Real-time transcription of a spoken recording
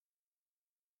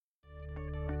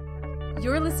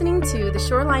You're listening to the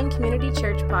Shoreline Community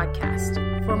Church podcast.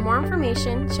 For more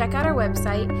information, check out our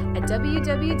website at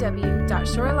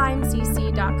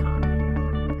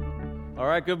www.shorelinecc.com. All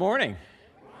right, good morning.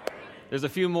 There's a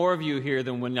few more of you here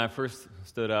than when I first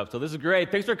stood up, so this is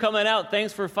great. Thanks for coming out.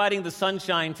 Thanks for fighting the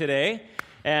sunshine today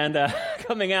and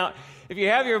coming out. If you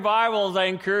have your Bibles, I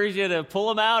encourage you to pull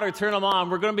them out or turn them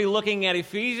on. We're going to be looking at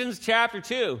Ephesians chapter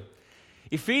 2.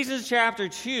 Ephesians chapter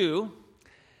 2,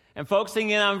 and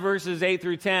focusing in on verses 8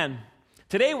 through 10.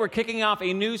 Today we're kicking off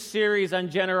a new series on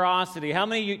generosity. How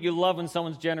many of you love when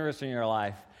someone's generous in your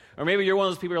life? Or maybe you're one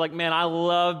of those people who are like, man, I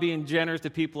love being generous to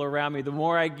people around me. The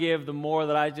more I give, the more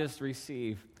that I just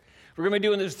receive. We're going to be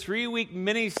doing this 3-week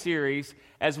mini-series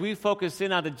as we focus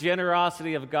in on the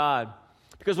generosity of God.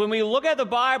 Because when we look at the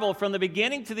Bible from the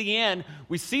beginning to the end,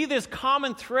 we see this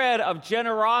common thread of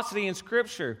generosity in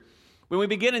Scripture. When we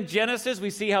begin in Genesis, we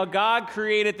see how God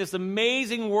created this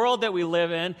amazing world that we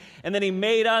live in, and then He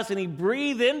made us, and He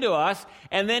breathed into us,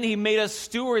 and then He made us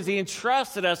stewards. He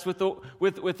entrusted us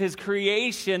with His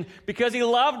creation because He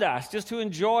loved us, just to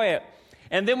enjoy it.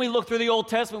 And then we look through the Old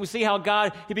Testament, we see how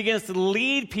God, He begins to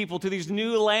lead people to these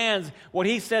new lands, what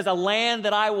He says, a land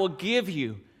that I will give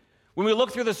you. When we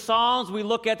look through the Psalms, we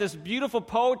look at this beautiful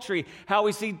poetry, how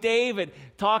we see David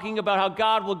talking about how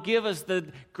God will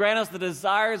grant us the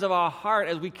desires of our heart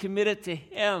as we commit it to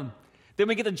Him. Then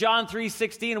we get to John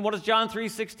 3:16, and what does John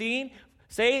 3:16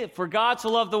 say? For God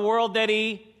so loved the world that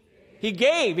He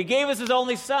gave. He gave us His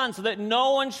only Son so that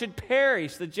no one should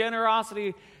perish, the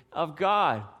generosity of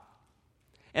God.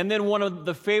 And then one of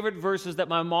the favorite verses that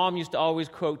my mom used to always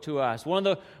quote to us, one of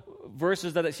the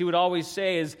verses that she would always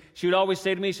say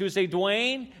to me, she would say,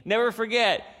 Dwayne, never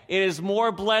forget, it is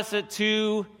more blessed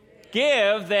to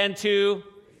give than to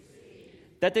receive.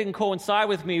 That didn't coincide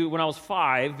with me when I was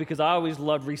 5 because I always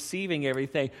loved receiving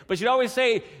everything. But she'd always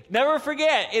say, never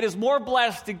forget, it is more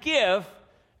blessed to give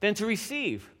than to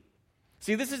receive.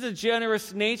 See, this is the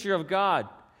generous nature of God.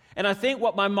 And I think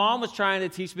what my mom was trying to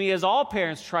teach me, as all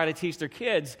parents try to teach their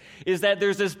kids, is that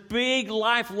there's this big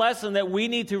life lesson that we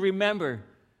need to remember.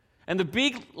 And the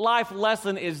big life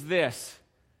lesson is this: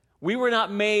 we were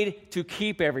not made to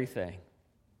keep everything.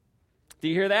 Do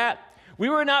you hear that? We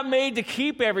were not made to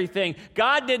keep everything.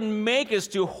 God didn't make us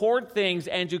to hoard things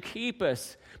and to keep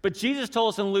us. But Jesus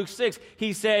told us in Luke 6,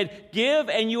 He said, give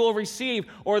and you will receive.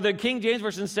 Or the King James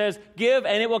Version says, give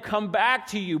and it will come back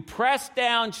to you. Pressed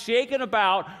down, shaken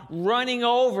about, running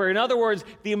over. In other words,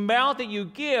 the amount that you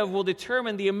give will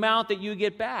determine the amount that you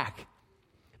get back.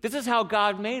 This is how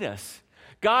God made us.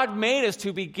 God made us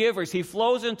to be givers. He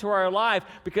flows into our life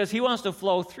because He wants to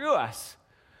flow through us.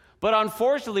 But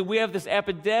unfortunately, we have this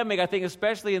epidemic, I think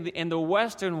especially in the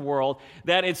Western world,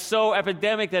 that it's so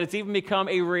epidemic that it's even become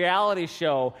a reality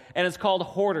show, and it's called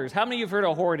hoarders. How many of you have heard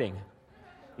of hoarding?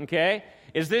 Okay?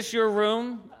 Is this your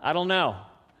room? I don't know.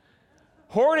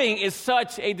 Hoarding is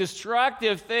such a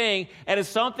destructive thing, and it's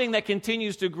something that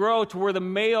continues to grow to where the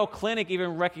Mayo Clinic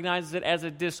even recognizes it as a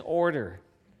disorder.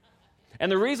 And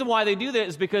the reason why they do that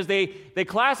is because they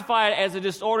classify it as a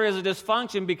disorder, as a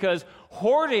dysfunction, because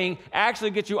hoarding actually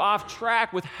gets you off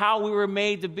track with how we were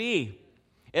made to be.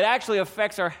 It actually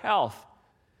affects our health.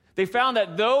 They found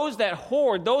that those that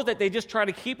hoard, those that they just try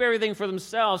to keep everything for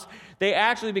themselves, they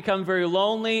actually become very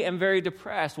lonely and very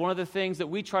depressed. One of the things that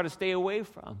we try to stay away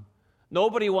from.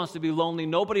 Nobody wants to be lonely.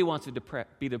 Nobody wants to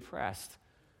be depressed.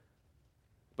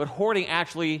 But hoarding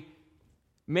actually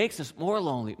makes us more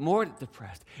lonely, more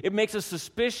depressed. It makes us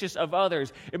suspicious of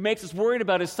others. It makes us worried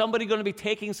about, is somebody going to be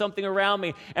taking something around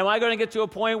me? Am I going to get to a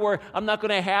point where I'm not going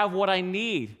to have what I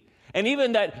need? And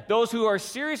even that those who are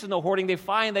serious in the hoarding, they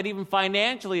find that even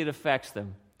financially it affects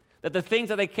them. That the things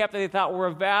that they kept that they thought were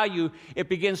of value, it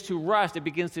begins to rust, it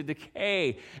begins to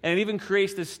decay, and it even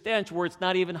creates this stench where it's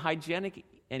not even hygienic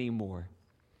anymore.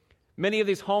 Many of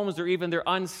these homes they're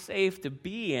unsafe to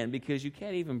be in because you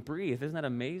can't even breathe. Isn't that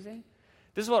amazing?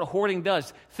 This is what hoarding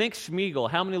does. Think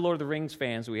Schmeagol. How many Lord of the Rings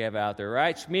fans do we have out there,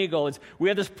 right? Schmeagol, we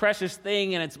have this precious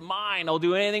thing and it's mine. I'll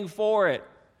do anything for it.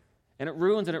 And it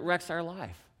ruins and it wrecks our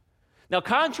life. Now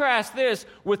contrast this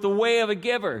with the way of a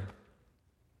giver.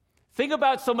 Think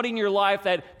about somebody in your life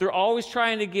that they're always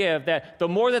trying to give, that the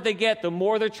more that they get, the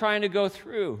more they're trying to go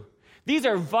through. These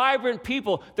are vibrant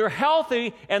people. They're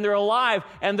healthy and they're alive.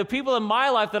 And the people in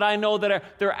my life that I know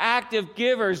they're active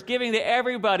givers, giving to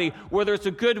everybody, whether it's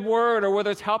a good word or whether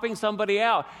it's helping somebody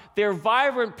out. They're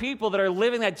vibrant people that are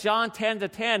living that John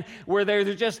 10:10, where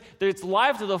it's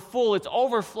life to the full. It's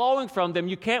overflowing from them.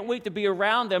 You can't wait to be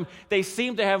around them. They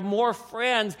seem to have more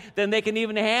friends than they can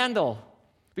even handle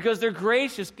because they're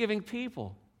gracious, giving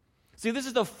people. See, this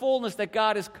is the fullness that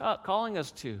God is calling us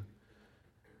to.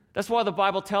 That's why the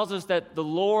Bible tells us that the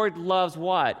Lord loves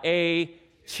what? A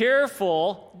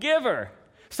cheerful giver.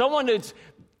 Someone that's,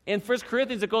 in 1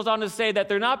 Corinthians, it goes on to say that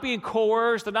they're not being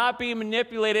coerced, they're not being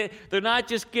manipulated, they're not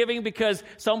just giving because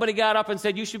somebody got up and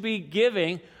said you should be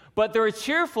giving, but they're a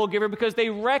cheerful giver because they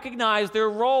recognize their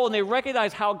role and they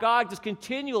recognize how God just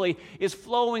continually is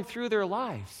flowing through their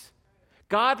lives.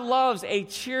 God loves a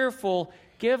cheerful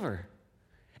giver.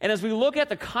 And as we look at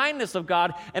the kindness of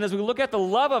God, and as we look at the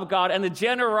love of God and the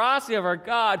generosity of our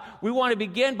God, we want to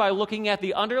begin by looking at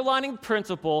the underlying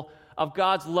principle of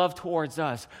God's love towards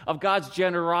us, of God's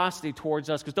generosity towards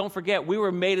us. Because don't forget, we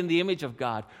were made in the image of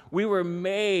God. We were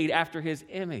made after His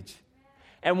image.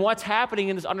 And what's happening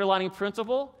in this underlying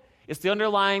principle? It's the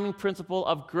underlying principle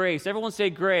of grace. Everyone say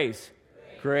grace.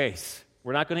 Grace.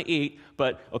 We're not going to eat,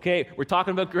 but okay, we're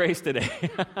talking about grace today.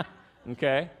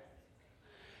 Okay?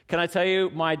 Can I tell you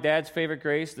my dad's favorite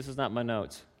grace? This is not my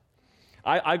notes.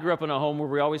 I grew up in a home where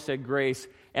we always said grace,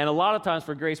 and a lot of times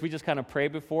for grace, we just kind of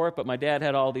prayed before it, but my dad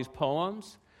had all these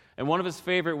poems, and one of his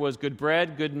favorite was good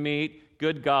bread, good meat,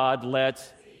 good God,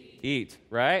 let's eat,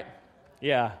 right?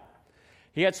 Yeah.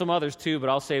 He had some others too, but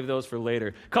I'll save those for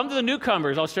later. Come to the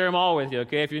newcomers. I'll share them all with you,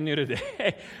 okay, if you're new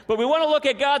today. But we want to look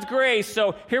at God's grace,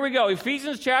 so here we go.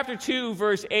 Ephesians chapter 2,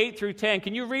 verse 8 through 10.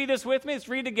 Can you read this with me? Let's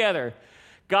read together.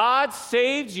 God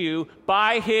saved you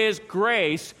by His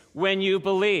grace when you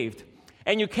believed.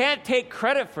 And you can't take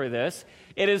credit for this.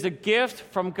 It is a gift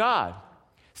from God.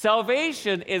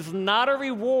 Salvation is not a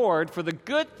reward for the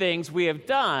good things we have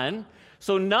done,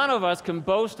 so none of us can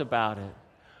boast about it.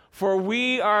 For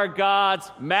we are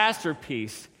God's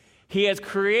masterpiece. He has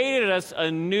created us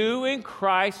anew in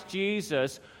Christ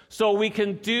Jesus so we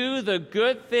can do the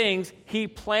good things He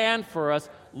planned for us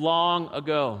long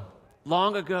ago.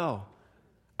 Long ago.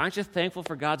 Aren't you thankful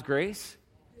for God's grace?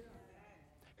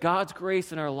 God's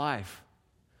grace in our life.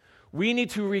 We need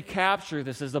to recapture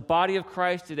this as the body of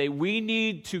Christ today. We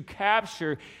need to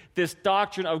capture this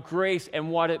doctrine of grace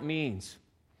and what it means.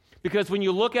 Because when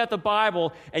you look at the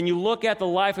Bible and you look at the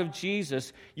life of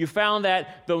Jesus, you found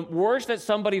that the worst that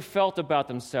somebody felt about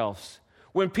themselves,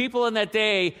 when people in that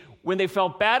day, when they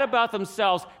felt bad about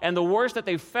themselves and the worse that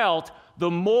they felt,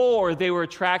 the more they were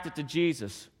attracted to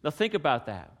Jesus. Now think about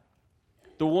that.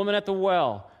 The woman at the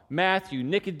well, Matthew,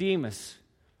 Nicodemus,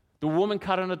 the woman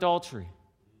caught in adultery.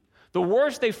 The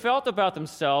worse they felt about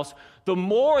themselves, the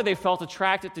more they felt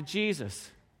attracted to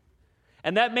Jesus.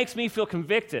 And that makes me feel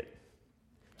convicted.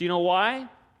 Do you know why?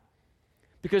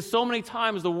 Because so many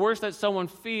times the worse that someone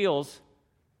feels,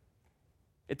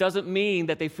 it doesn't mean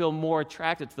that they feel more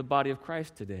attracted to the body of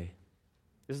Christ today.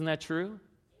 Isn't that true?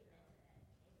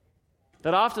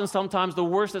 That often sometimes the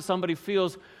worse that somebody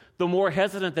feels, the more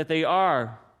hesitant that they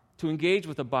are to engage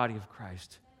with the body of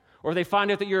Christ. Or if they find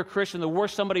out that you're a Christian, the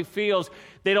worse somebody feels,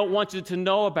 they don't want you to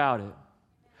know about it.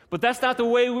 But that's not the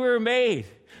way we were made.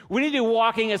 We need to be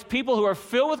walking as people who are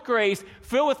filled with grace,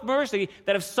 filled with mercy,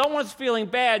 that if someone's feeling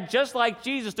bad, just like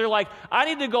Jesus, they're like, I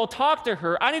need to go talk to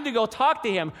her. I need to go talk to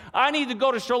him. I need to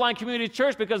go to Shoreline Community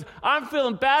Church because I'm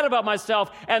feeling bad about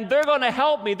myself, and they're going to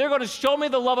help me. They're going to show me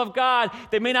the love of God.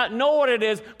 They may not know what it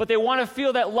is, but they want to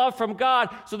feel that love from God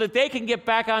so that they can get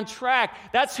back on track.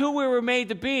 That's who we were made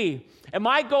to be. And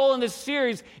my goal in this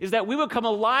series is that we would come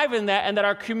alive in that, and that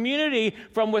our community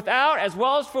from without as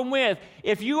well as from with,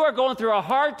 if you are going through a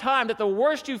hard time, that the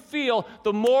worse you feel,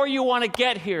 the more you want to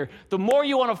get here, the more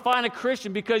you want to find a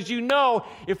Christian, because you know,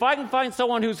 if I can find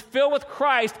someone who's filled with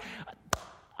Christ,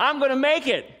 I'm going to make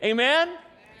it. Amen?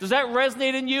 Does that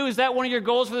resonate in you? Is that one of your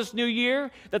goals for this new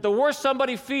year? That the worse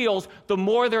somebody feels, the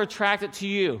more they're attracted to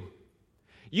you.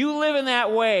 You live in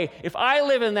that way. If I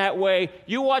live in that way,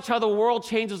 you watch how the world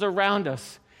changes around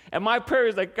us. And my prayer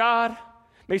is that, God,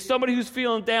 may somebody who's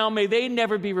feeling down, may they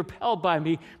never be repelled by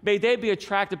me. May they be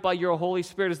attracted by your Holy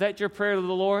Spirit. Is that your prayer to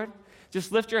the Lord?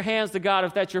 Just lift your hands to God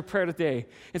if that's your prayer today.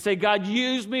 And say, God,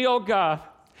 use me, oh God.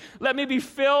 Let me be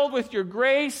filled with your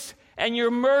grace and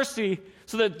your mercy,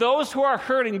 so that those who are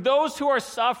hurting, those who are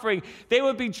suffering, they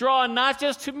would be drawn not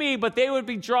just to me, but they would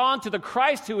be drawn to the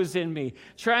Christ who is in me,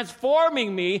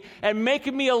 transforming me and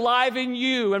making me alive in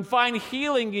you and find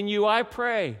healing in you, I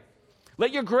pray.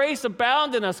 Let your grace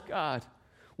abound in us, God.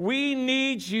 We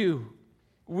need you.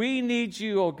 We need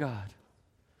you, oh God.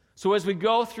 So as we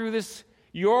go through this,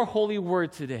 your holy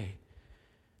word today,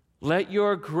 let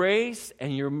your grace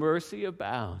and your mercy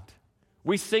abound.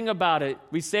 We sing about it.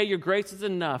 We say your grace is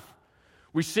enough.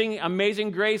 We sing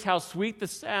Amazing Grace, how sweet the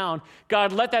sound.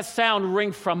 God, let that sound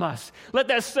ring from us. Let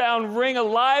that sound ring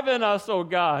alive in us, oh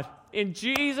God. In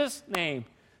Jesus' name,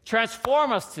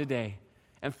 transform us today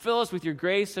and fill us with your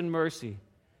grace and mercy.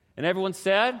 And everyone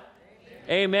said,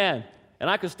 Amen. Amen. And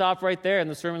I could stop right there and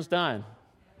the sermon's done.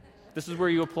 This is where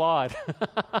you applaud.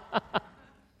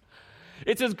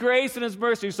 It's His grace and His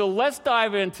mercy. So let's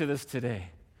dive into this today.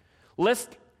 Let's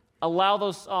allow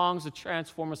those songs to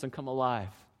transform us and come alive.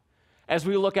 As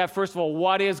we look at, first of all,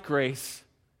 what is grace?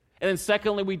 And then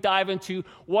secondly, we dive into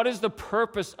what is the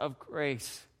purpose of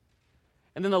grace?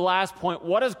 And then the last point,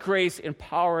 what does grace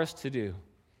empower us to do?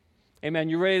 Amen.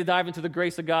 You ready to dive into the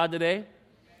grace of God today?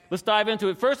 Let's dive into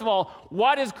it. First of all,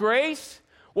 what is grace?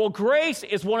 Well, grace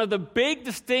is one of the big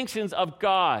distinctions of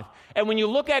God. And when you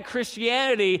look at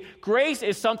Christianity, grace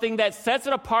is something that sets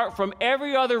it apart from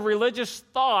every other religious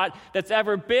thought that's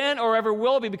ever been or ever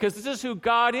will be, because this is who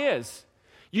God is.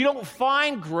 You don't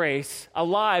find grace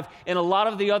alive in a lot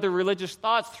of the other religious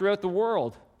thoughts throughout the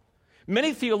world.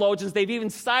 Many theologians, they've even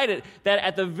cited that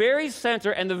at the very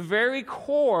center and the very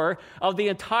core of the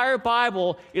entire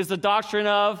Bible is the doctrine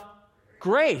of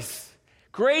grace.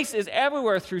 Grace is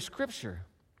everywhere through Scripture.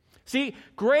 See,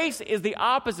 grace is the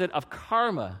opposite of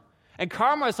karma. And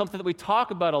karma is something that we talk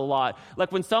about a lot.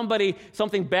 Like when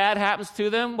something bad happens to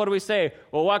them, what do we say?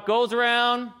 Well, what goes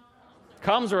around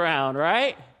comes around,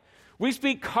 right? We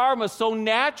speak karma so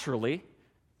naturally,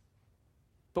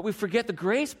 but we forget the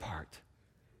grace part.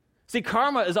 See,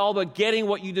 karma is all about getting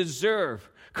what you deserve.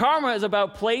 Karma is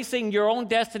about placing your own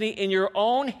destiny in your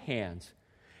own hands.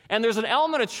 And there's an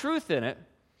element of truth in it,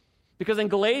 because in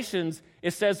Galatians,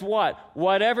 it says what?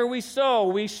 Whatever we sow,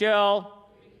 we shall...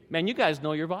 Man, you guys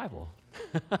know your Bible.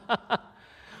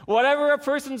 Whatever a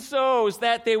person sows,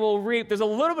 that they will reap. There's a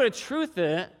little bit of truth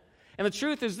in it. And the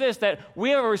truth is this, that we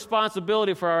have a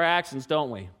responsibility for our actions, don't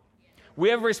we? We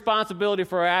have a responsibility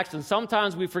for our actions.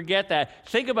 Sometimes we forget that.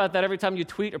 Think about that every time you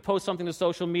tweet or post something to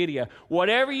social media.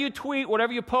 Whatever you tweet,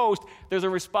 whatever you post, there's a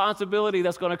responsibility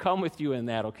that's going to come with you in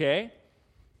that, okay?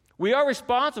 We are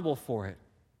responsible for it.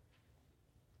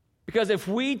 Because if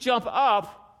we jump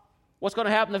up, what's going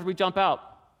to happen if we jump out?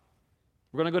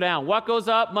 We're going to go down. What goes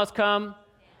up must come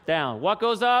down. What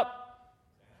goes up?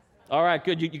 All right,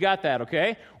 good. You got that,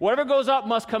 okay? Whatever goes up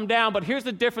must come down, but here's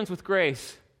the difference with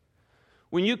grace.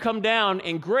 When you come down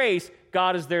in grace,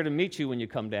 God is there to meet you when you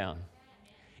come down.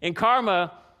 In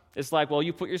karma, it's like, well,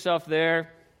 you put yourself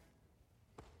there,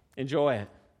 enjoy it.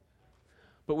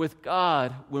 But with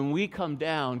God, when we come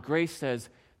down, grace says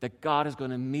that God is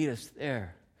going to meet us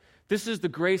there. This is the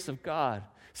grace of God.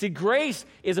 See, grace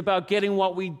is about getting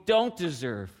what we don't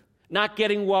deserve, not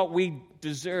getting what we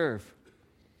deserve.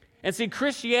 And see,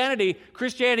 Christianity,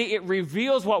 it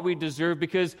reveals what we deserve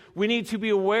because we need to be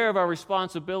aware of our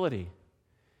responsibility.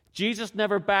 Jesus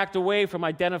never backed away from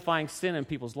identifying sin in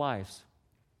people's lives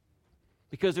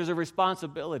because there's a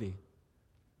responsibility.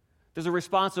 There's a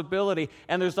responsibility,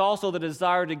 and there's also the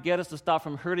desire to get us to stop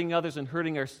from hurting others and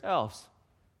hurting ourselves.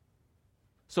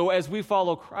 So as we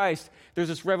follow Christ, there's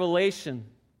this revelation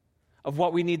of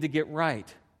what we need to get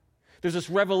right. There's this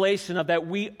revelation of that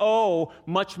we owe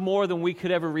much more than we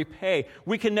could ever repay.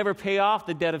 We can never pay off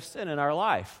the debt of sin in our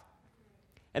life.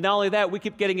 And not only that, we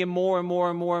keep getting in more and more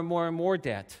and more and more and more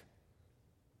debt.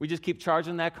 We just keep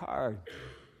charging that card.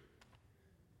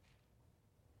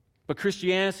 But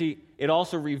Christianity, it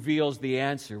also reveals the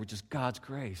answer, which is God's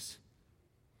grace.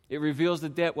 It reveals the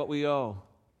debt, what we owe.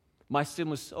 My sin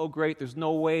was so great, there's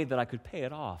no way that I could pay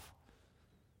it off.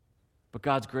 But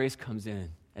God's grace comes in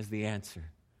as the answer.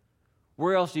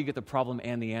 Where else do you get the problem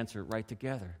and the answer right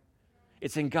together?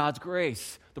 It's in God's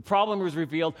grace. The problem was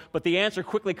revealed, but the answer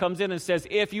quickly comes in and says,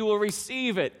 if you will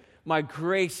receive it, my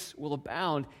grace will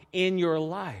abound in your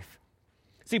life.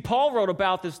 See, Paul wrote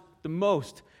about this the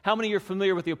most. How many of you are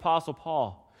familiar with the Apostle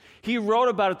Paul? He wrote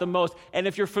about it the most. And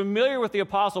if you're familiar with the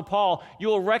Apostle Paul, you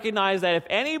will recognize that if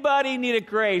anybody needed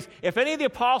grace, if any of the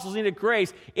apostles needed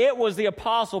grace, it was the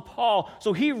Apostle Paul.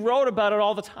 So he wrote about it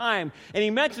all the time. And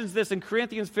he mentions this in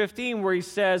Corinthians 15 where he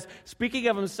says, speaking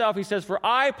of himself, he says, for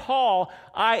I, Paul,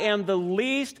 I am the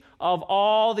least of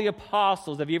all the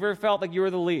apostles. Have you ever felt like you were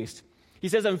the least? He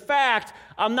says, in fact,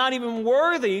 I'm not even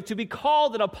worthy to be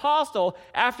called an apostle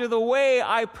after the way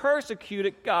I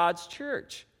persecuted God's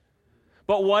church.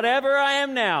 But whatever I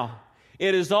am now,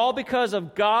 it is all because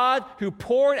of God who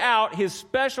poured out his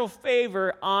special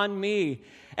favor on me.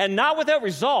 And not without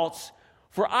results,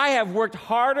 for I have worked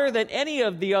harder than any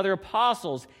of the other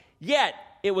apostles. Yet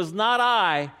it was not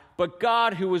I, but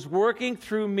God who was working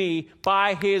through me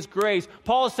by his grace.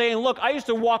 Paul is saying, look, I used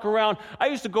to walk around, I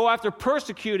used to go after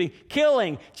persecuting,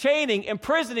 killing, chaining,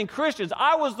 imprisoning Christians.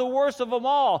 I was the worst of them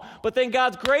all. But then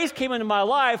God's grace came into my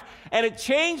life, and it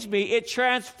changed me, it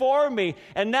transformed me.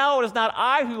 And now it is not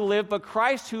I who live, but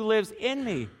Christ who lives in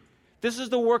me. This is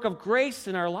the work of grace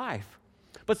in our life.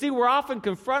 But see, we're often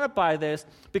confronted by this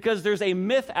because there's a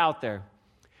myth out there.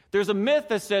 There's a myth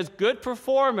that says good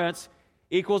performance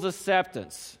equals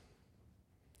acceptance.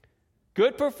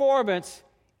 Good performance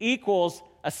equals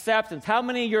acceptance. How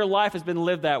many of your life has been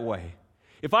lived that way?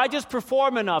 If I just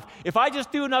perform enough, if I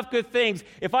just do enough good things,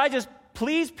 if I just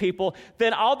please people,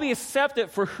 then I'll be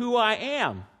accepted for who I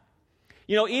am.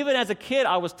 You know, even as a kid,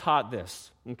 I was taught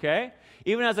this, okay?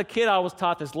 Even as a kid, I was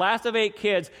taught this. Last of 8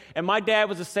 kids, and my dad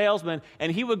was a salesman,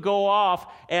 and he would go off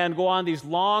and go on these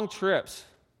long trips.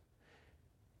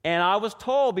 And I was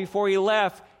told before he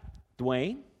left,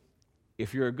 Dwayne,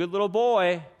 if you're a good little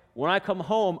boy, when I come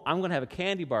home, I'm going to have a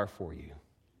candy bar for you.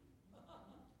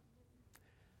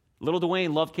 Little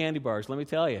Dwayne loved candy bars, let me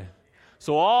tell you.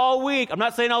 So all week, I'm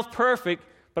not saying I was perfect,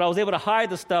 but I was able to hide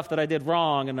the stuff that I did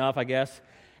wrong enough, I guess.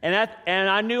 And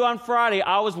I knew on Friday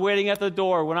I was waiting at the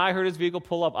door. When I heard his vehicle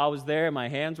pull up, I was there, my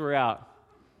hands were out.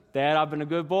 Dad, I've been a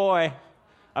good boy.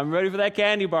 I'm ready for that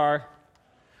candy bar.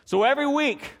 So every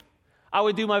week, I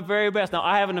would do my very best. Now,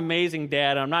 I have an amazing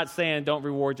dad, and I'm not saying don't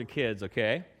reward your kids,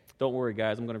 okay? Don't worry,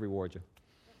 guys, I'm going to reward you.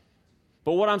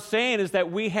 But what I'm saying is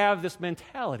that we have this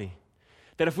mentality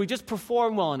that if we just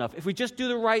perform well enough, if we just do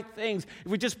the right things,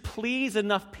 if we just please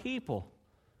enough people,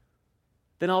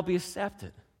 then I'll be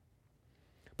accepted.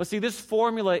 But see, this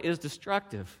formula is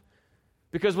destructive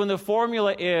because when the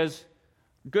formula is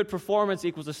good performance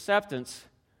equals acceptance,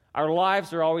 our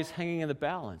lives are always hanging in the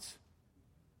balance.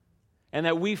 And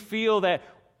that we feel that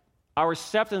our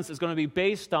acceptance is going to be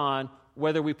based on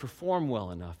whether we perform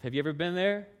well enough. Have you ever been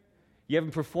there? You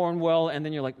haven't performed well, and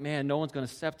then you're like, man, no one's going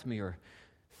to accept me, or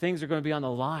things are going to be on the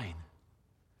line.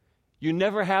 You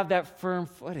never have that firm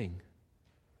footing.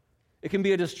 It can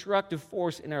be a destructive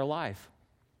force in our life.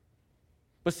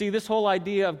 But see, this whole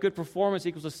idea of good performance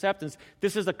equals acceptance,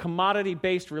 this is a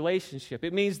commodity-based relationship.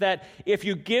 It means that if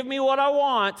you give me what I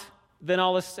want, then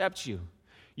I'll accept you.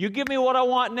 You give me what I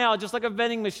want now, just like a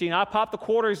vending machine. I pop the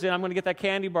quarters in, I'm going to get that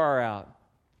candy bar out.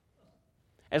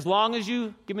 As long as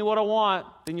you give me what I want,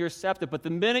 then you're accepted. But the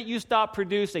minute you stop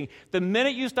producing, the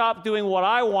minute you stop doing what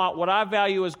I want, what I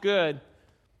value as good,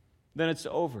 then it's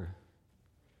over.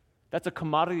 That's a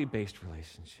commodity-based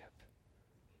relationship.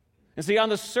 And see, on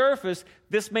the surface,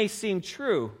 this may seem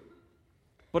true,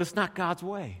 but it's not God's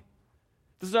way.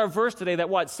 This is our verse today that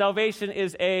what? Salvation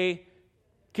is a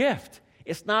gift.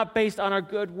 It's not based on our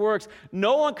good works.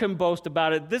 No one can boast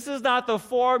about it. This is not the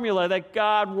formula that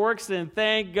God works in,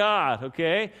 thank God,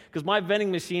 okay? Because my vending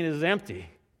machine is empty.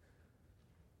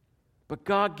 But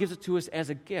God gives it to us as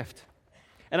a gift.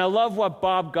 And I love what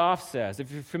Bob Goff says.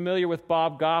 If you're familiar with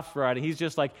Bob Goff's writing,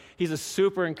 he's a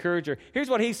super encourager. Here's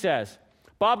what he says.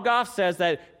 Bob Goff says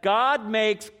that God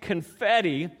makes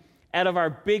confetti out of our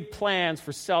big plans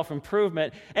for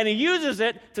self-improvement, and he uses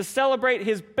it to celebrate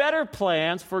his better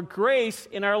plans for grace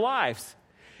in our lives.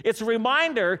 It's a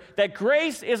reminder that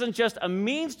grace isn't just a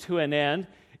means to an end,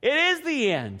 it is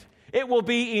the end. It will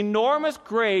be enormous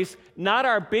grace, not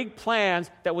our big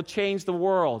plans that will change the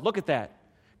world. Look at that.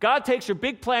 God takes your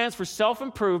big plans for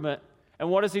self-improvement, and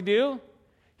what does he do?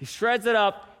 He shreds it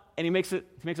up, and he makes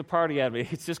a party out of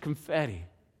it. It's just confetti.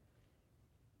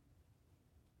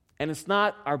 And it's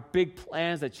not our big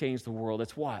plans that change the world.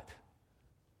 It's what?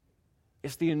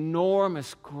 It's the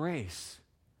enormous grace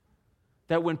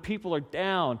that when people are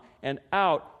down and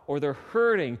out, or they're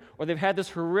hurting, or they've had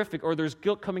this horrific, or there's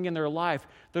guilt coming in their life,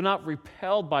 they're not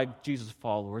repelled by Jesus'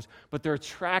 followers, but they're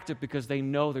attracted because they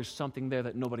know there's something there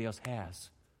that nobody else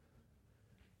has.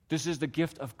 This is the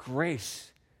gift of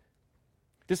grace.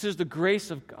 This is the grace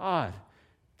of God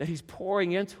that he's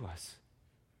pouring into us.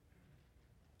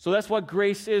 So that's what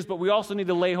grace is, but we also need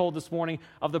to lay hold this morning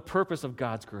of the purpose of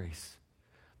God's grace.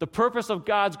 The purpose of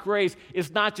God's grace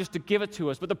is not just to give it to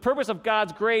us, but the purpose of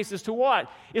God's grace is to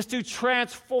what? Is to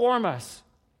transform us.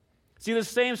 See, the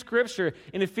same scripture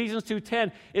in Ephesians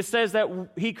 2:10, it says that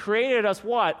he created us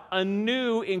what?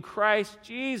 Anew in Christ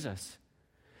Jesus.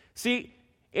 See,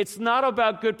 it's not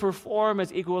about good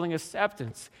performance equaling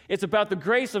acceptance. It's about the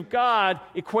grace of God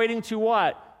equating to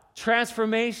what?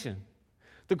 Transformation.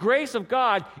 The grace of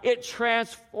God, it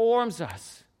transforms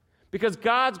us. Because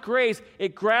God's grace,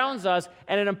 it grounds us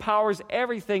and it empowers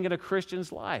everything in a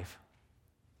Christian's life.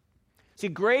 See,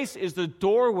 grace is the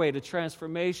doorway to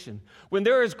transformation. When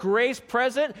there is grace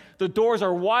present, the doors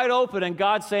are wide open and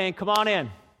God's saying, come on in.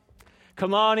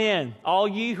 Come on in. All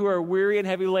ye who are weary and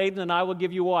heavy laden, and I will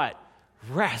give you what?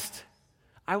 Rest.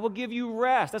 I will give you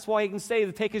rest. That's why he can say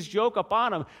to take his yoke up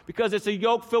on him, because it's a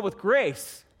yoke filled with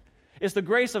grace. It's the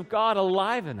grace of God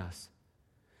alive in us.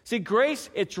 See, grace,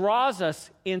 it draws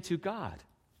us into God.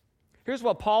 Here's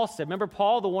what Paul said. Remember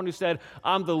Paul, the one who said,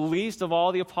 I'm the least of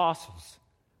all the apostles.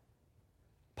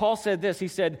 Paul said this. He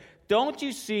said, don't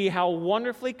you see how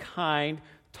wonderfully kind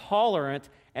tolerant,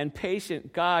 and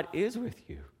patient God is with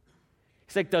you.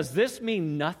 He's like, does this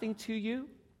mean nothing to you?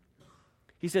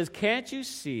 He says, can't you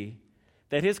see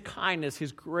that his kindness,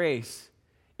 his grace,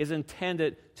 is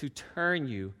intended to turn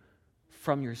you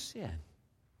from your sin?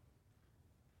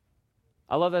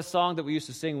 I love that song that we used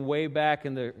to sing way back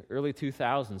in the early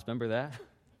 2000s. Remember that?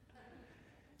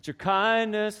 It's your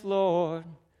kindness, Lord,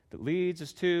 that leads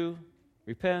us to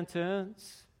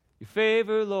repentance. Your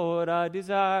favor, Lord, I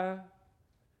desire.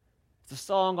 It's a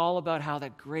song all about how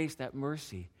that grace, that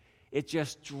mercy, it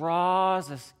just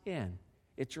draws us in.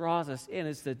 It draws us in.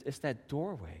 It's that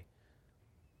doorway.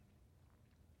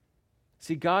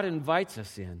 See, God invites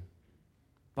us in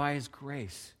by his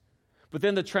grace. But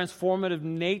then the transformative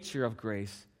nature of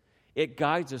grace, it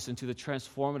guides us into the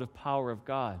transformative power of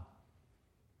God.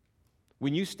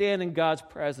 When you stand in God's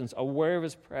presence, aware of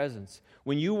his presence,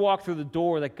 when you walk through the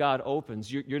door that God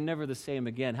opens, you're never the same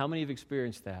again. How many have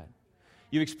experienced that?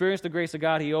 You've experienced the grace of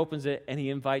God. He opens it, and he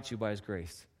invites you by his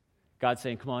grace. God's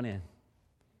saying, come on in.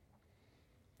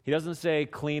 He doesn't say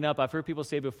clean up. I've heard people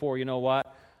say before, you know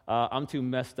what? I'm too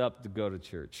messed up to go to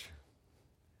church.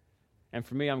 And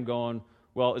for me, I'm going,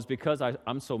 well, it's because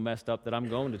I'm so messed up that I'm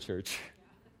going to church.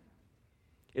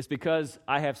 It's because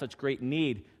I have such great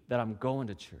need that I'm going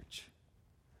to church.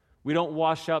 We don't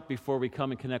wash up before we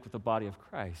come and connect with the body of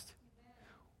Christ.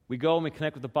 We go and we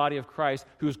connect with the body of Christ,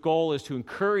 whose goal is to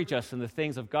encourage us in the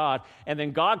things of God, and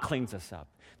then God cleans us up.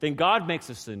 Then God makes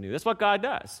us anew. That's what God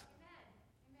does.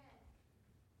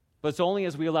 But it's only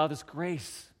as we allow this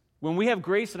grace. When we have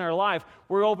grace in our life,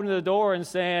 we're opening the door and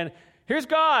saying, here's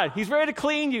God. He's ready to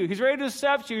clean you. He's ready to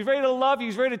accept you. He's ready to love you.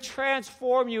 He's ready to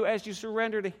transform you as you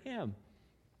surrender to him.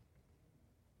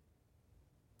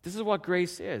 This is what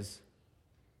grace is.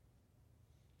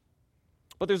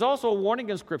 But there's also a warning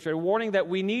in Scripture, a warning that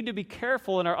we need to be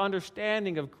careful in our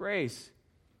understanding of grace.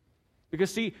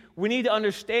 Because, see, we need to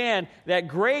understand that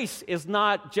grace is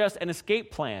not just an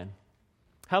escape plan.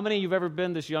 How many of you have ever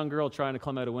been this young girl trying to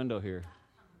climb out a window here?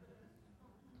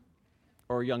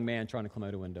 Or a young man trying to climb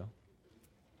out a window?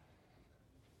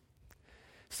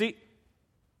 See,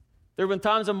 there have been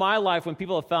times in my life when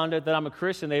people have found out that I'm a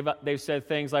Christian, they've said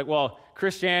things like, well,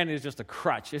 Christianity is just a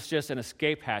crutch. It's just an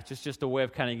escape hatch. It's just a way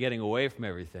of kind of getting away from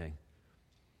everything.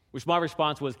 Which my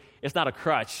response was, it's not a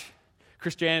crutch.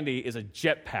 Christianity is a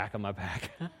jetpack on my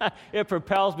back. It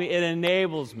propels me. It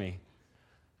enables me.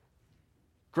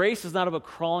 Grace is not about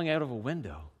crawling out of a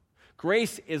window.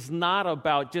 Grace is not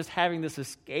about just having this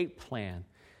escape plan.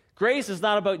 Grace is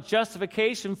not about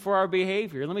justification for our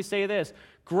behavior. Let me say this.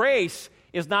 Grace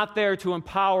is not there to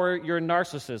empower your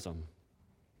narcissism.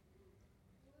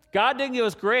 God didn't give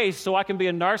us grace so I can be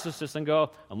a narcissist and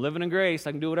go, I'm living in grace.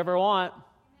 I can do whatever I want.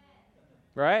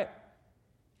 Right?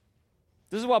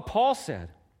 This is what Paul said.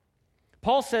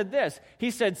 Paul said this.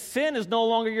 He said, sin is no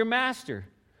longer your master,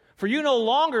 for you no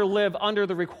longer live under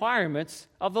the requirements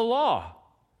of the law.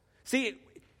 See,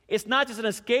 it's not just an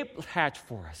escape hatch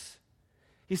for us.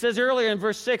 He says earlier in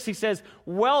verse 6, he says,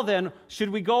 well then, should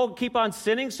we go keep on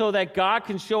sinning so that God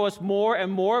can show us more and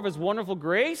more of his wonderful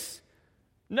grace?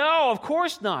 No, of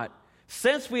course not.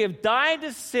 Since we have died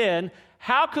to sin,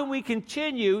 how can we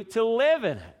continue to live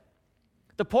in it?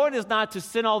 The point is not to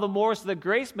sin all the more so that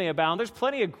grace may abound. There's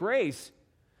plenty of grace.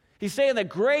 He's saying that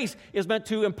grace is meant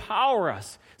to empower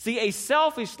us. See, a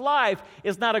selfish life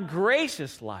is not a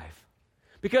gracious life.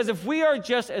 Because if we are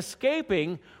just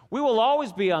escaping, we will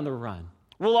always be on the run.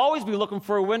 We'll always be looking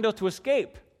for a window to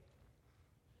escape.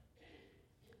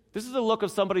 This is a look of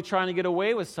somebody trying to get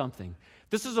away with something.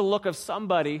 This is a look of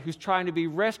somebody who's trying to be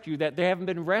rescued that they haven't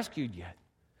been rescued yet.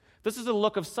 This is a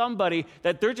look of somebody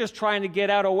that they're just trying to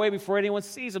get out of the way before anyone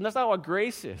sees them. That's not what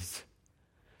grace is.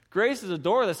 Grace is a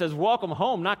door that says, welcome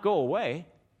home, not go away.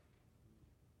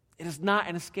 It is not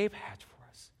an escape hatch for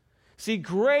us. See,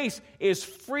 grace is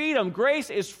freedom. Grace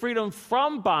is freedom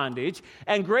from bondage,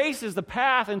 and grace is the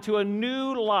path into a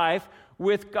new life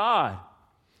with God.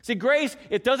 See, grace,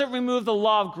 it doesn't remove the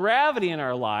law of gravity in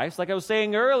our lives, like I was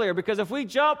saying earlier, because if we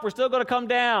jump, we're still going to come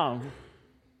down.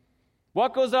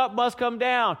 What goes up must come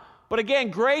down. But again,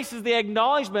 grace is the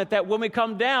acknowledgement that when we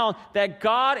come down, that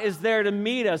God is there to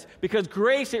meet us, because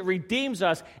grace, it redeems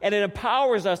us, and it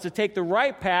empowers us to take the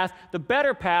right path, the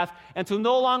better path, and to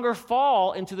no longer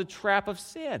fall into the trap of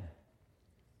sin.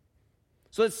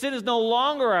 So that sin is no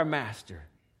longer our master.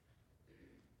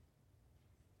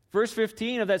 Verse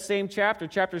 15 of that same chapter,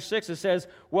 chapter 6, it says,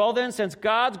 well then, since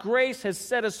God's grace has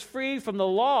set us free from the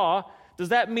law, does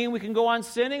that mean we can go on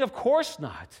sinning? Of course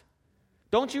not.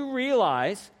 Don't you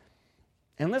realize,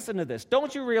 and listen to this,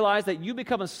 don't you realize that you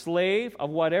become a slave of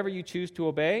whatever you choose to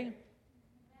obey?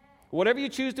 Whatever you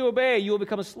choose to obey, you will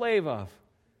become a slave of.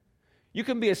 You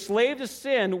can be a slave to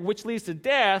sin, which leads to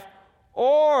death,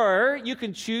 or you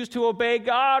can choose to obey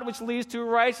God, which leads to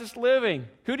righteous living.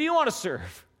 Who do you want to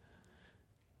serve?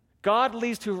 God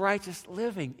leads to righteous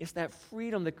living. It's that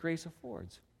freedom that grace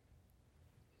affords.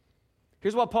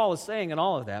 Here's what Paul is saying in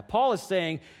all of that. Paul is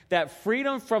saying that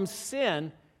freedom from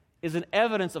sin is an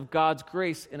evidence of God's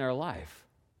grace in our life.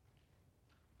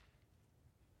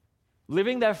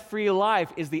 Living that free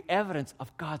life is the evidence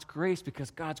of God's grace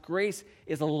because God's grace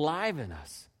is alive in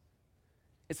us.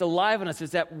 It's alive in us.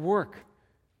 It's at work.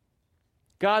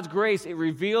 God's grace, it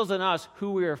reveals in us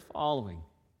who we are following.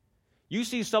 You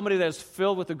see somebody that's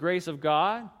filled with the grace of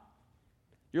God,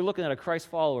 you're looking at a Christ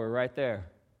follower right there.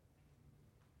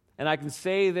 And I can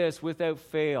say this without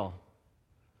fail.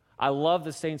 I love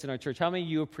the saints in our church. How many of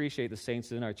you appreciate the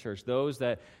saints in our church? Those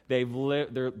that they've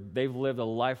lived a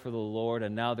life for the Lord,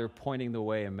 and now they're pointing the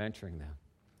way and mentoring them.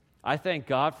 I thank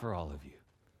God for all of you.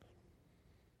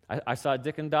 I saw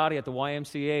Dick and Dottie at the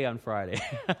YMCA on Friday.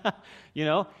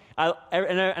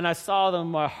 I saw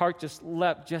them. My heart just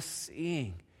leapt just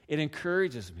seeing. It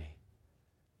encourages me.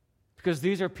 Because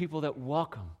these are people that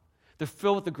welcome. They're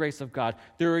filled with the grace of God.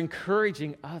 They're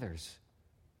encouraging others.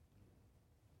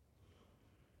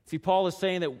 See, Paul is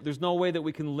saying that there's no way that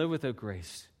we can live without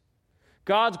grace.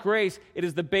 God's grace, it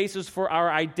is the basis for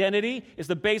our identity. It's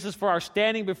the basis for our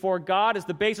standing before God. It's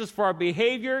the basis for our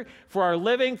behavior, for our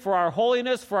living, for our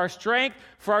holiness, for our strength,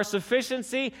 for our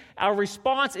sufficiency, our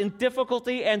response in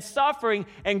difficulty and suffering.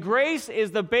 And grace is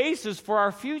the basis for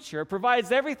our future. It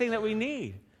provides everything that we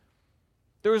need.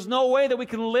 There is no way that we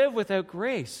can live without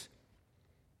grace.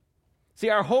 See,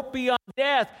 our hope beyond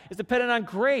death is dependent on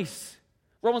grace.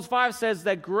 Romans 5 says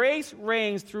that grace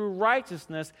reigns through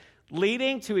righteousness,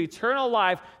 leading to eternal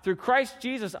life through Christ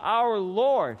Jesus our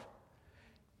Lord.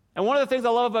 And one of the things I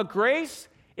love about grace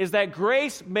is that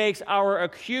grace makes our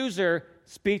accuser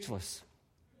speechless.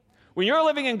 When you're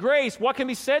living in grace, what can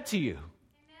be said to you? Amen.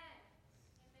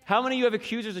 How many of you have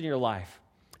accusers in your life?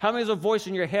 How many is a voice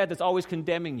in your head that's always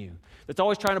condemning you, that's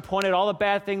always trying to point out all the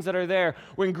bad things that are there?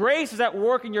 When grace is at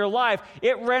work in your life,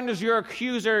 it renders your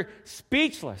accuser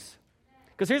speechless.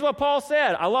 Because here's what Paul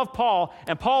said. I love Paul,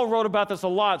 and Paul wrote about this a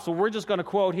lot, so we're just going to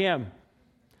quote him.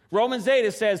 Romans 8,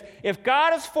 it says, if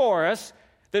God is for us,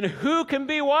 then who can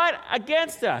be what?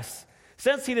 Against us.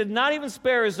 Since he did not even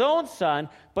spare his own son,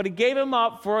 but he gave him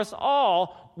up for us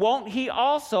all, won't he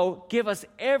also give us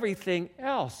everything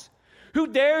else? Who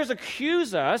dares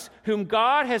accuse us, whom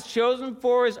God has chosen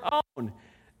for his own?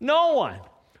 No one.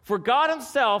 For God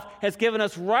himself has given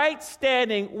us right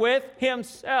standing with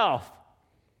himself.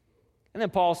 And then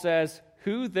Paul says,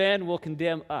 who then will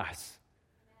condemn us?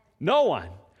 No one.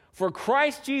 For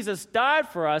Christ Jesus died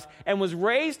for us and was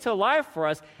raised to life for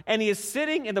us, and he is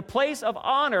sitting in the place of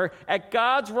honor at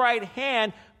God's right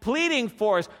hand, pleading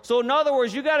for us. So in other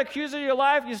words, you got accused of your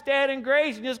life, you stand in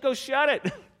grace, and just go shut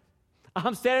it.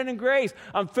 I'm standing in grace.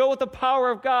 I'm filled with the power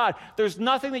of God. There's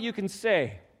nothing that you can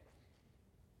say.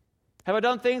 Have I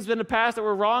done things in the past that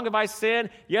were wrong? Have I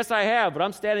sinned? Yes, I have, but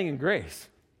I'm standing in grace.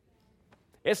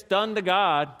 It's done to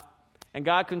God, and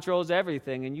God controls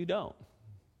everything, and you don't.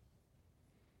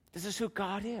 This is who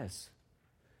God is.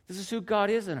 This is who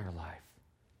God is in our life.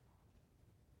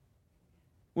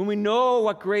 When we know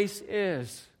what grace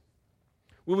is,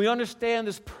 when we understand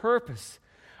this purpose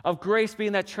of grace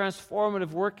being that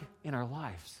transformative work in our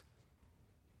lives,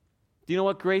 do you know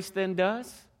what grace then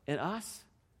does in us?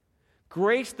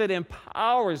 Grace that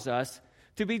empowers us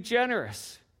to be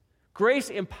generous. Grace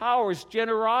empowers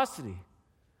generosity.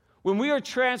 When we are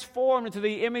transformed into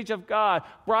the image of God,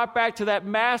 brought back to that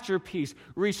masterpiece,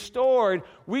 restored,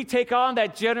 we take on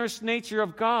that generous nature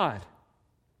of God.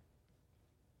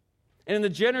 And in the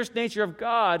generous nature of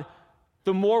God,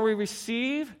 the more we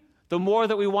receive, the more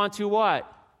that we want to what?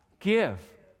 Give.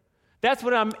 That's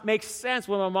what makes sense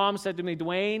when my mom said to me,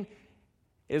 Dwayne,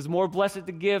 it is more blessed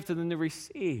to give than to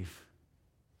receive.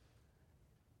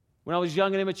 When I was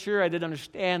young and immature, I didn't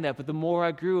understand that, but the more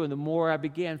I grew and the more I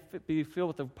began to be filled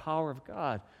with the power of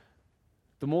God,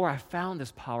 the more I found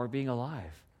this power being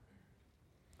alive.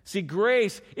 See,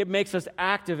 grace, it makes us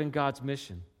active in God's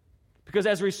mission. Because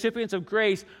as recipients of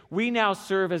grace, we now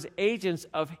serve as agents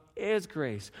of his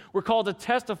grace. We're called to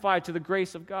testify to the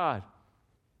grace of God.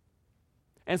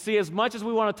 And see, as much as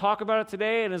we want to talk about it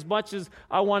today, and as much as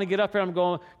I want to get up here, I'm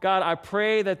going, God, I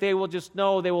pray that they will just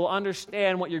know, they will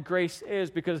understand what your grace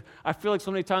is, because I feel like so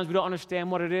many times we don't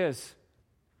understand what it is.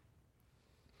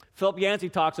 Philip Yancey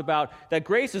talks about that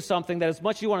grace is something that as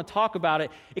much as you want to talk about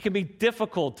it, it can be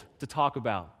difficult to talk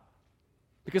about.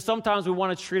 Because sometimes we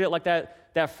want to treat it like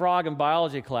that frog in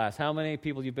biology class. How many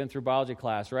people you've been through biology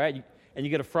class, right? And you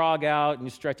get a frog out and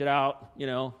you stretch it out,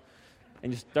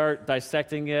 and you start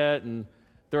dissecting it, and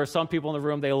there are some people in the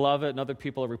room, they love it, and other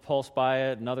people are repulsed by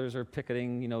it, and others are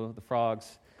picketing, the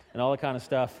frogs, and all that kind of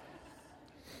stuff.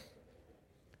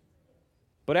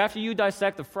 But after you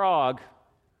dissect the frog,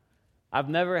 I've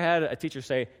never had a teacher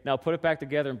say, now put it back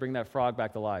together and bring that frog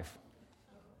back to life.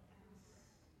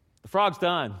 The frog's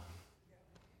done.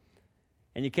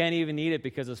 And you can't even eat it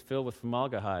because it's filled with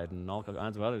formaldehyde and all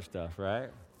kinds of other stuff, right?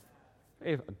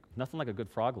 Hey, nothing like a good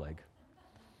frog leg.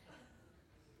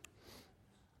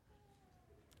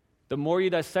 The more you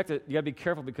dissect it, you got to be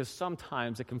careful because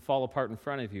sometimes it can fall apart in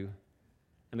front of you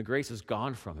and the grace is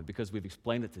gone from it because we've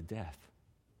explained it to death.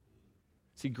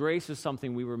 See, grace is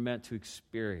something we were meant to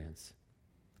experience.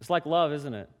 It's like love,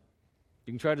 isn't it?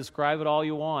 You can try to describe it all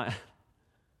you want.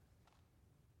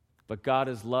 But God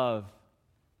is love,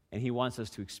 and He wants us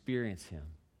to experience Him.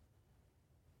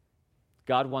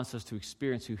 God wants us to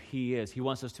experience who He is. He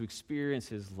wants us to experience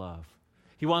His love.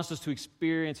 He wants us to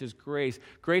experience His grace.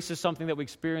 Grace is something that we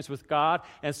experience with God,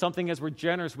 and something as we're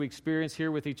generous we experience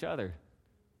here with each other.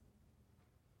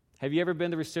 Have you ever been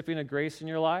the recipient of grace in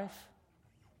your life?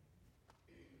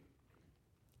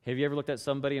 Have you ever looked at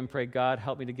somebody and prayed, God,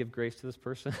 help me to give grace to this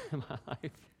person in my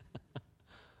life?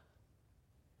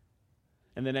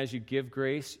 And then as you give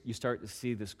grace, you start to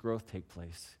see this growth take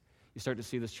place. You start to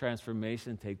see this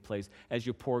transformation take place as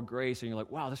you pour grace, and you're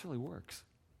like, wow, this really works.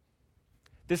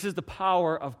 This is the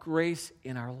power of grace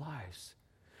in our lives.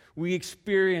 We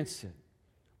experience it.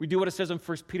 We do what it says in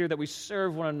 1 Peter, that we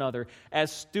serve one another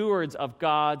as stewards of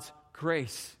God's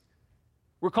grace.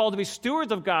 We're called to be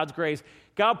stewards of God's grace.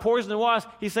 God pours into us.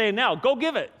 He's saying, now, go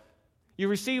give it. You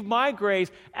receive my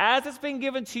grace as it's been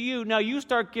given to you. Now you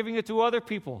start giving it to other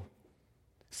people.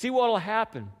 See what will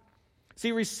happen.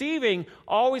 See, receiving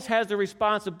always has the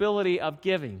responsibility of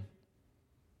giving.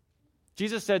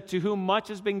 Jesus said, to whom much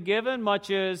has been given, much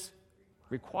is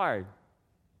required.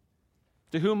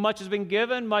 To whom much has been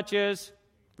given, much is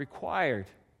required.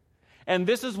 And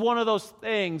this is one of those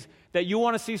things that you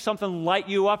want to see something light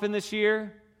you up in this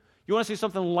year. You want to see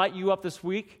something light you up this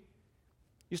week.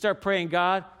 You start praying,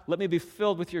 God, let me be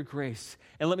filled with your grace,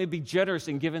 and let me be generous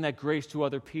in giving that grace to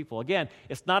other people. Again,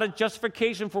 it's not a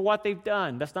justification for what they've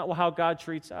done. That's not how God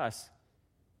treats us.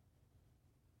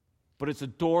 But it's a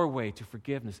doorway to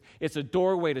forgiveness. It's a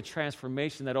doorway to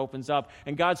transformation that opens up.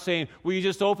 And God's saying, will you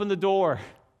just open the door?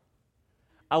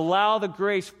 Allow the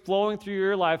grace flowing through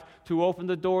your life to open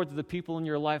the door to the people in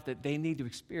your life that they need to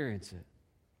experience it.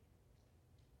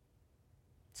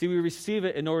 See, we receive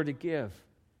it in order to give.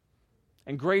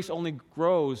 And grace only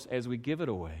grows as we give it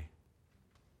away.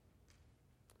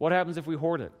 What happens if we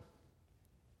hoard it?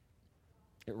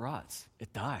 It rots.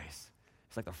 It dies.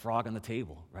 It's like the frog on the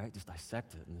table, right? Just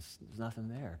dissect it, and there's nothing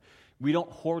there. We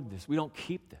don't hoard this. We don't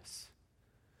keep this.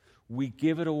 We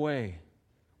give it away.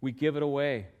 We give it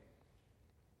away.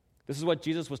 This is what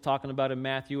Jesus was talking about in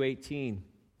Matthew 18.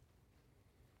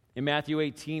 In Matthew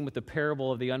 18 with the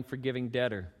parable of the unforgiving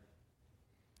debtor.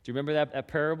 Do you remember that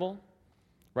parable?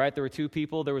 Right? There were two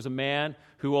people. There was a man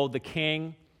who owed the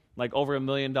king like over $1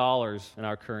 million in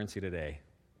our currency today.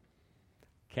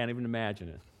 Can't even imagine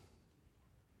it.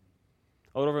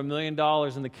 Owed over $1 million,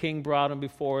 and the king brought him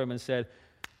before him and said,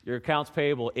 your account's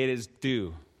payable, it is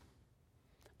due.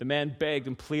 The man begged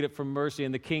and pleaded for mercy,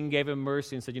 and the king gave him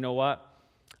mercy and said, you know what?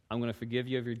 I'm going to forgive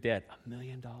you of your debt. $1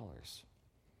 million.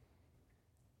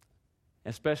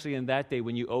 Especially in that day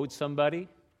when you owed somebody,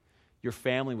 your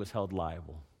family was held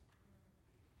liable.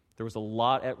 There was a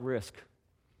lot at risk.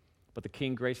 But the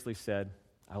king graciously said,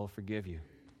 I will forgive you.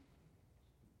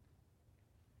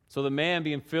 So the man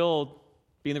being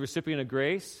the recipient of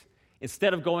grace,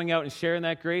 instead of going out and sharing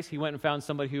that grace, he went and found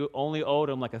somebody who only owed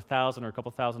him like $1,000 or a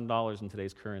couple $1,000s in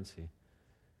today's currency.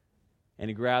 And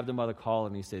he grabbed him by the collar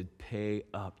and he said, pay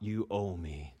up, you owe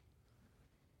me.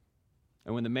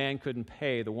 And when the man couldn't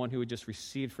pay, the one who had just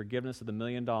received forgiveness of the $1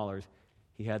 million,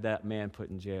 he had that man put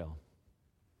in jail.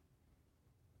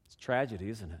 It's tragedy,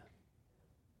 isn't it?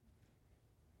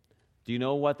 Do you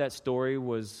know what that story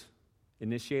was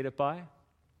initiated by?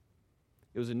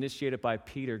 It was initiated by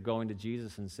Peter going to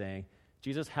Jesus and saying,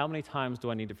 Jesus, how many times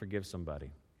do I need to forgive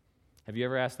somebody? Have you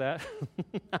ever asked that?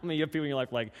 How many of you people in your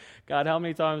life like, God, how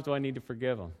many times do I need to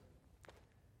forgive them?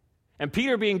 And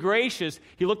Peter, being gracious,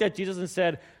 he looked at Jesus and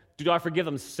said, do I forgive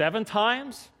them 7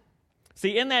 times?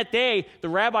 See, in that day, the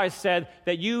rabbis said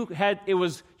that you had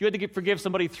to forgive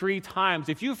somebody 3 times.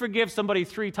 If you forgive somebody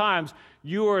 3 times,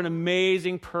 you are an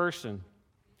amazing person.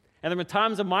 And there have been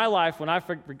times in my life when I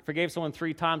forgave someone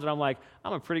 3 times, and I'm like,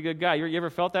 I'm a pretty good guy. You ever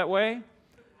felt that way?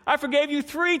 I forgave you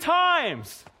 3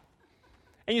 times,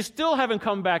 and you still haven't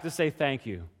come back to say thank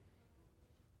you.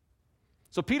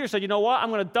 So Peter said, you know what? I'm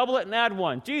going to double it and add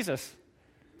one. Jesus,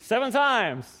 7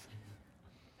 times.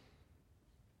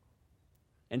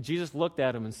 And Jesus looked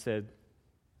at him and said,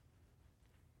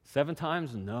 7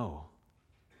 times? No.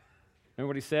 Remember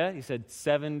what he said? He said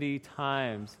 70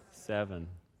 times 7.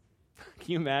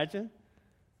 Can you imagine?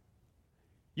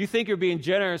 You think you're being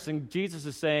generous, and Jesus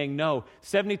is saying, no,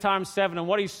 70 times 7. And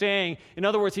what he's saying, in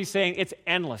other words, he's saying it's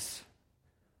endless.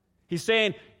 He's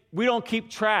saying we don't keep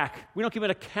track. We don't keep an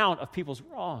account of people's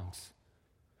wrongs.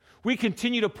 We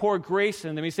continue to pour grace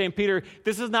in them. He's saying, Peter,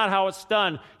 this is not how it's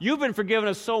done. You've been forgiven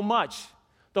of so much.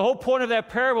 The whole point of that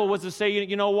parable was to say,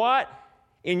 you know what?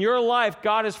 In your life,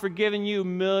 God has forgiven you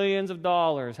millions of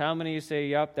dollars. How many of you say,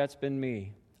 yep, that's been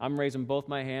me? I'm raising both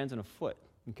my hands and a foot.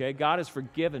 Okay? God has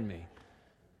forgiven me.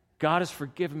 God has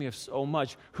forgiven me of so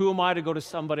much. Who am I to go to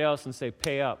somebody else and say,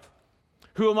 pay up?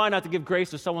 Who am I not to give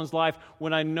grace to someone's life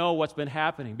when I know what's been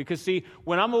happening? Because see,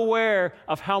 when I'm aware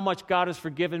of how much God has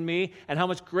forgiven me and how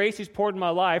much grace He's poured in my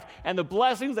life and the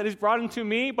blessings that He's brought into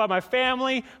me by my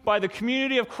family, by the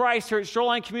community of Christ here at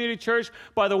Shoreline Community Church,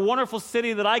 by the wonderful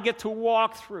city that I get to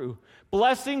walk through,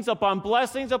 blessings upon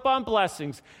blessings upon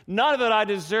blessings, none of it I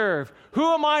deserve. Who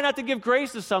am I not to give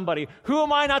grace to somebody? Who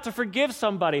am I not to forgive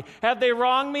somebody? Have they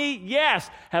wronged me? Yes.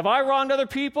 Have I wronged other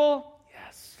people?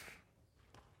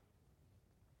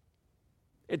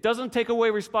 It doesn't take away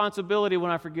responsibility when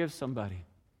I forgive somebody.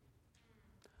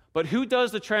 But who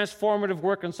does the transformative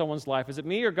work in someone's life? Is it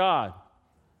me or God?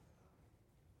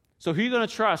 So who are you going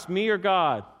to trust, me or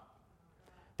God?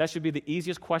 That should be the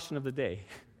easiest question of the day.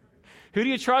 Who do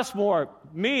you trust more,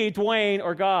 me, Dwayne,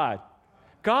 or God?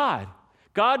 God.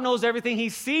 God knows everything. He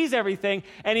sees everything,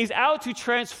 and He's out to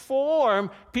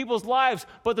transform people's lives.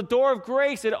 But the door of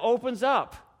grace, it opens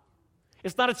up.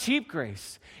 It's not a cheap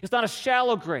grace. It's not a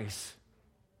shallow grace.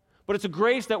 But it's a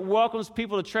grace that welcomes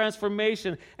people to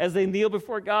transformation as they kneel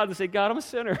before God and say, God, I'm a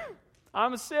sinner.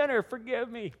 I'm a sinner.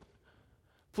 Forgive me.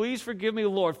 Please forgive me,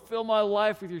 Lord. Fill my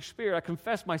life with your Spirit. I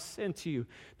confess my sin to you.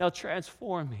 Now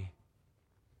transform me.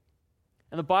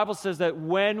 And the Bible says that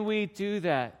when we do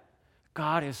that,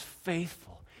 God is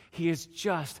faithful. He is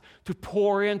just to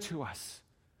pour into us.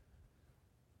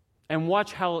 And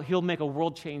watch how He'll make a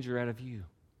world changer out of you.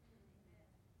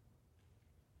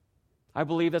 I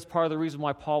believe that's part of the reason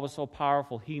why Paul was so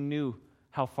powerful. He knew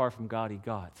how far from God he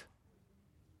got.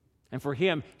 And for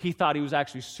him, he thought he was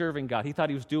actually serving God. He thought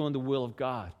he was doing the will of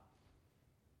God.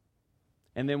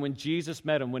 And then when Jesus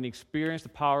met him, when he experienced the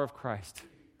power of Christ,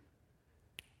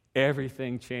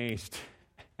 everything changed.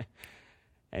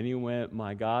 And he went,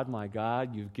 my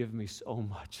God, you've given me so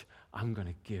much. I'm going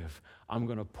to give. I'm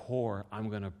going to pour. I'm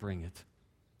going to bring it.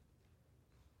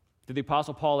 Did the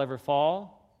Apostle Paul ever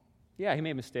fall? Yeah, he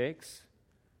made mistakes.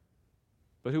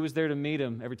 But who was there to meet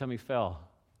him every time he fell?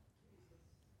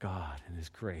 God and His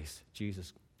grace.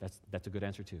 Jesus, that's a good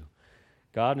answer too.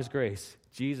 God and His grace.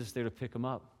 Jesus there to pick him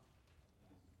up.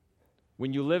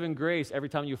 When you live in grace, every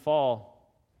time you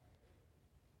fall,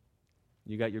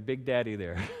 you got your big daddy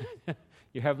there.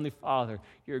 Your Heavenly Father,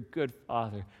 your good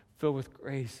Father, filled with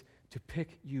grace to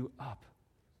pick you up.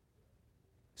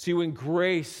 See, when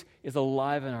grace is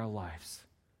alive in our lives,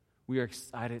 we are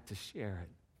excited to share it.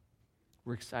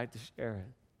 We're excited to share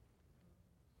it.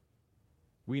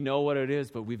 We know what it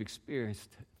is, but we've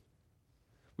experienced it.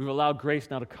 We've allowed grace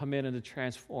now to come in and to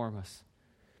transform us.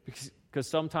 Because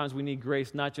sometimes we need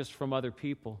grace not just from other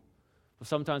people, but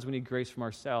sometimes we need grace from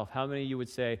ourselves. How many of you would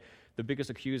say, the biggest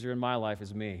accuser in my life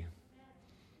is me?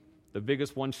 The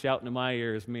biggest one shouting in my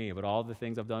ear is me, but all the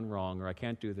things I've done wrong, or I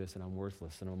can't do this, and I'm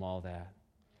worthless, and I'm all that.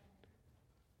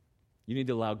 You need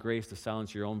to allow grace to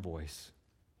silence your own voice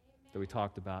that we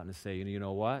talked about and to say, you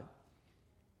know what?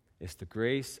 It's the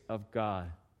grace of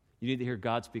God. You need to hear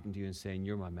God speaking to you and saying,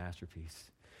 you're my masterpiece.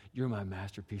 You're my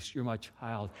masterpiece. You're my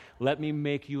child. Let me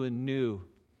make you anew.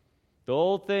 The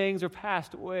old things are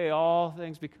passed away. All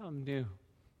things become new.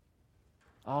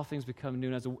 All things become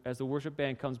new. And as the worship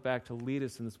band comes back to lead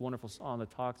us in this wonderful song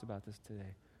that talks about this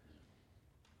today,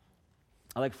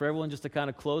 I'd like for everyone just to kind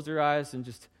of close their eyes and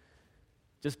just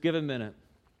give a minute.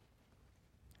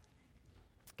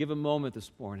 Give a moment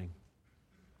this morning.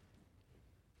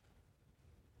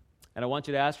 And I want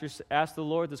you to ask the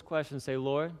Lord this question. Say,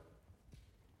 Lord,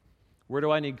 where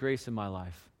do I need grace in my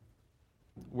life?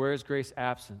 Where is grace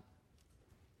absent?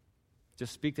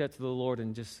 Just speak that to the Lord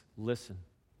and just listen.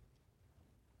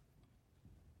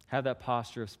 Have that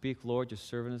posture of speak, Lord, your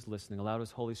servant is listening. Allow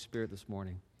His Holy Spirit this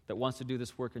morning that wants to do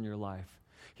this work in your life.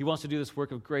 He wants to do this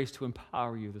work of grace to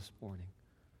empower you this morning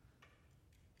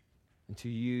and to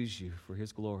use you for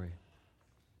His glory.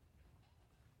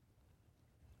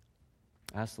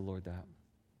 Ask the Lord that.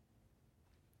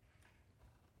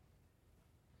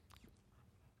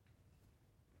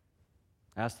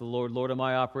 Ask the Lord, Lord, am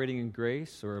I operating in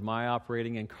grace or am I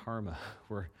operating in karma,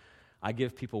 where I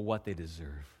give people what they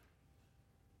deserve?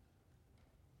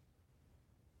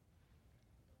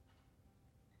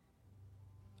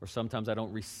 Or sometimes I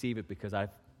don't receive it because I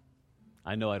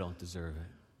know I don't deserve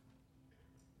it.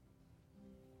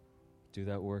 Do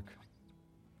that work.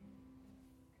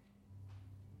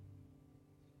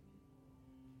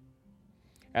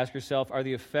 Ask yourself, are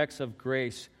the effects of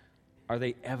grace, are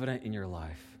they evident in your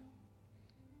life?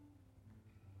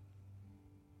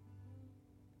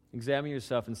 Examine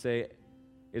yourself and say,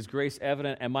 is grace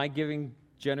evident? Am I giving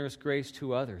generous grace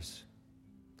to others?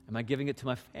 Am I giving it to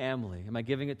my family? Am I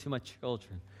giving it to my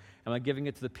children? Am I giving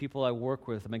it to the people I work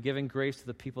with? Am I giving grace to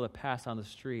the people that pass on the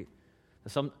street?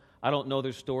 I don't know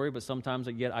their story, but sometimes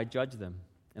yet I judge them,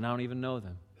 and I don't even know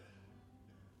them.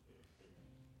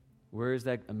 Where is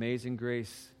that amazing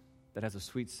grace that has a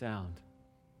sweet sound?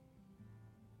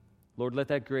 Lord, let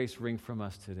that grace ring from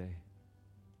us today.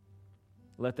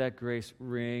 Let that grace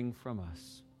ring from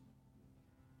us.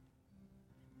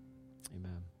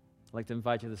 Amen. I'd like to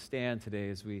invite you to stand today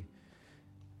as we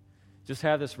just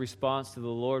have this response to the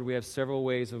Lord. We have several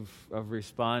ways of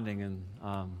responding, and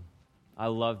I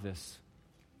love this.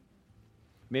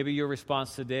 Maybe your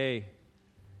response today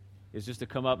is just to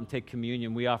come up and take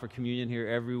communion. We offer communion here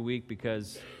every week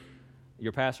because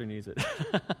your pastor needs it.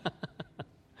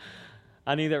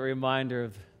 I need that reminder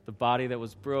of the body that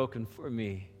was broken for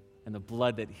me and the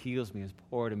blood that heals me is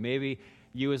poured. And maybe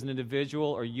you as an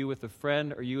individual, or you with a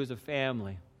friend, or you as a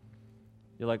family,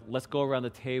 you're like, let's go around the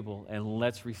table and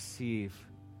let's receive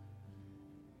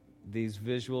these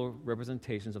visual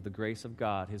representations of the grace of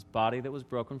God, his body that was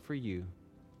broken for you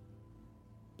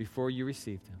before you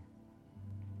received him,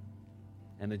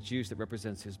 and the juice that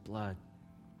represents his blood.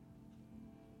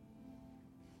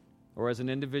 Or as an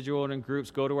individual and in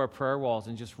groups, go to our prayer walls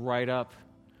and just write up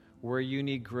where you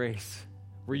need grace,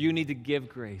 where you need to give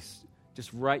grace.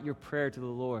 Just write your prayer to the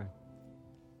Lord.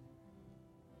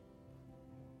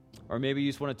 Or maybe you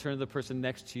just want to turn to the person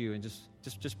next to you and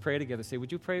just pray together. Say,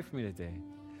 would you pray for me today?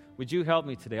 Would you help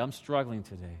me today? I'm struggling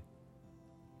today.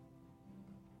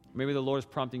 Maybe the Lord is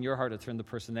prompting your heart to turn to the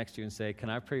person next to you and say, can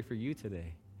I pray for you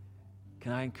today?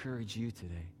 Can I encourage you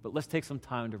today? But let's take some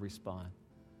time to respond.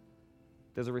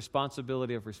 There's a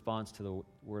responsibility of response to the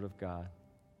Word of God.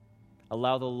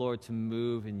 Allow the Lord to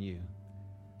move in you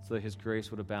so that his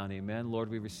grace would abound. Amen. Lord,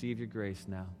 we receive your grace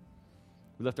now.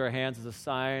 We lift our hands as a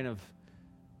sign of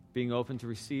being open to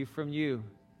receive from you,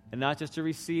 and not just to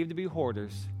receive to be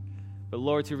hoarders, but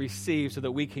Lord, to receive so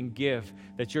that we can give,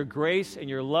 that your grace and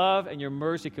your love and your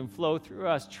mercy can flow through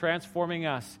us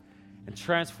and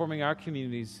transforming our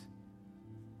communities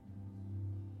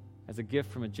as a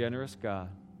gift from a generous God.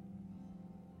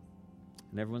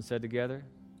 And everyone said together,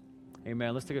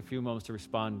 amen. Let's take a few moments to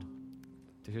respond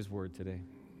to his word today.